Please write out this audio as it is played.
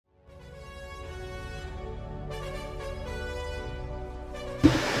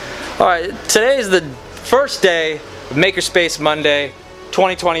Alright, today is the first day of Makerspace Monday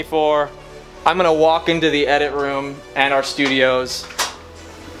 2024. I'm gonna walk into the edit room and our studios,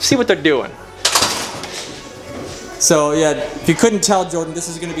 see what they're doing. So yeah, if you couldn't tell, Jordan, this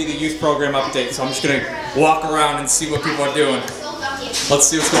is gonna be the youth program update, so I'm just gonna walk around and see what people are doing. Let's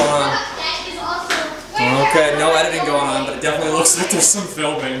see what's going on. Okay, no editing going on, but it definitely looks like there's some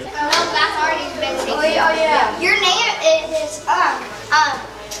filming. Oh yeah. Your name is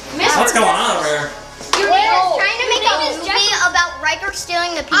What's going on over here? Your name is trying to make a movie about Riker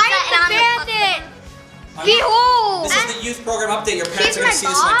stealing the pizza, and I'm the bandit. Behold! This is the youth program update. Your parents are gonna see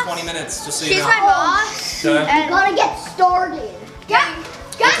this in like 20 minutes, just so you know. She's my boss. Okay. And gotta get started.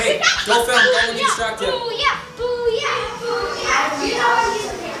 Okay, go film. Don't distract you. Booyah!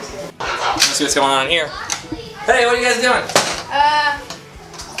 Let's see what's going on here. Hey, what are you guys doing?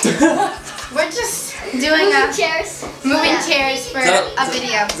 We're just doing moving chairs for a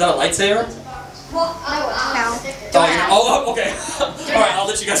video. Is that a lightsaber? No. Oh, okay. Alright, I'll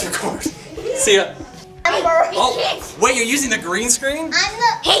let you guys record. See ya. Oh, wait, you're using the green screen?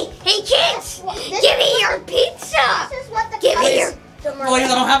 Hey kids! Give me your pizza! This is what the Oh, I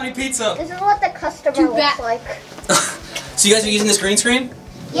don't have any pizza. This is what the customer looks like. So you guys are using this green screen?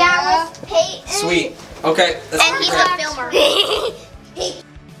 Yeah, with Peyton. Sweet. Okay. And he's a filmer.